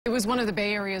It was one of the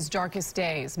Bay Area's darkest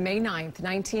days, May 9th,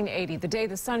 1980, the day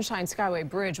the Sunshine Skyway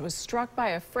Bridge was struck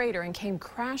by a freighter and came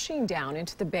crashing down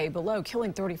into the bay below,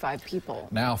 killing 35 people.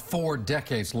 Now, 4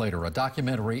 decades later, a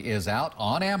documentary is out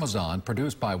on Amazon,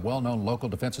 produced by well-known local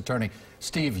defense attorney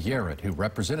Steve Yarrett, who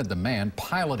represented the man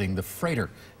piloting the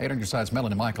freighter. 8 on Your Side's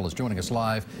Melanie Michael is joining us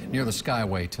live near the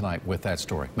Skyway tonight with that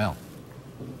story. Mel.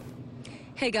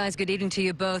 Hey guys, good evening to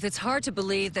you both. It's hard to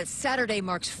believe that Saturday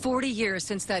marks 40 years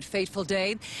since that fateful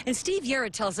day. And Steve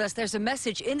Yarrett tells us there's a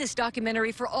message in this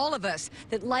documentary for all of us,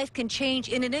 that life can change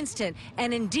in an instant.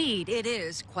 And indeed, it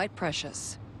is quite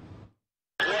precious.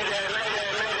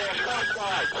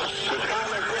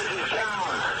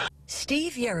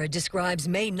 Steve Yarrett describes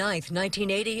May 9th,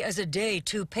 1980 as a day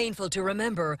too painful to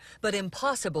remember, but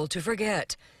impossible to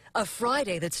forget. A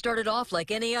Friday that started off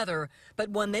like any other, but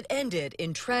one that ended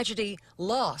in tragedy,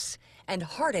 loss, and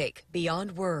heartache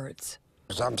beyond words.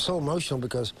 I'm so emotional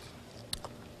because,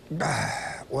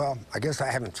 well, I guess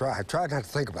I haven't tried. I tried not to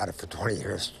think about it for 20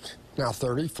 years. Now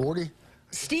 30, 40.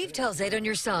 Steve tells 8 on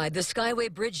Your Side the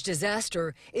Skyway Bridge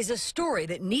disaster is a story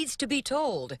that needs to be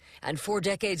told. And 4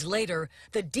 decades later,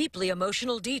 the deeply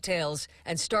emotional details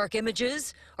and stark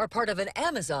images are part of an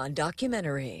Amazon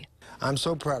documentary. I'm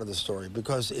so proud of the story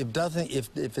because if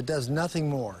it does nothing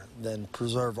more than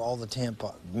preserve all the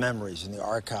Tampa memories in the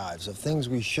archives of things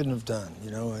we shouldn't have done.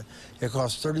 You know, it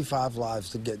cost 35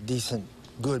 lives to get decent,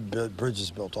 good bridges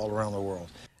built all around the world.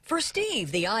 For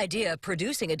Steve, the idea of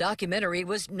producing a documentary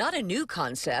was not a new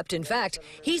concept. In fact,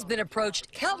 he's been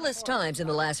approached countless times in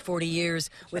the last 40 years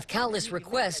with countless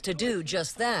requests to do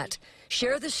just that.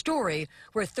 Share the story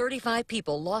where 35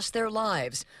 people lost their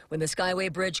lives when the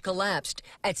Skyway Bridge collapsed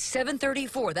at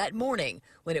 7:34 that morning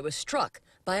when it was struck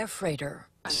by a freighter.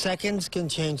 Seconds can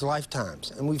change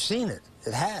lifetimes, and we've seen it.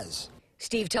 It has.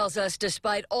 Steve tells us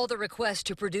despite all the requests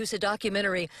to produce a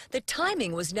documentary, the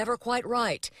timing was never quite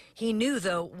right. He knew,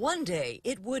 though, one day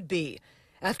it would be.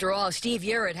 After all, Steve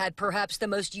Yarrett had perhaps the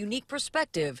most unique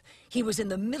perspective. He was in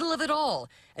the middle of it all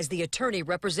as the attorney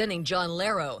representing John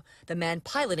Laro, the man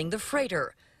piloting the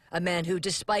freighter, a man who,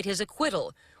 despite his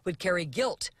acquittal, would carry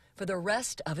guilt for the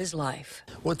rest of his life.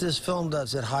 What this film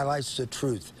does, it highlights the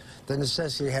truth, the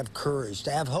necessity to have courage,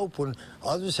 to have hope when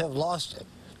others have lost it,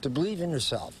 to believe in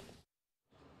yourself.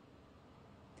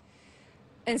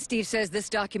 And Steve says this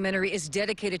documentary is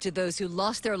dedicated to those who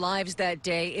lost their lives that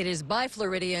day. It is by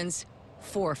Floridians,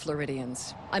 for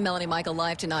Floridians. I'm Melanie Michael,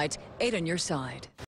 live tonight, 8 on Your Side.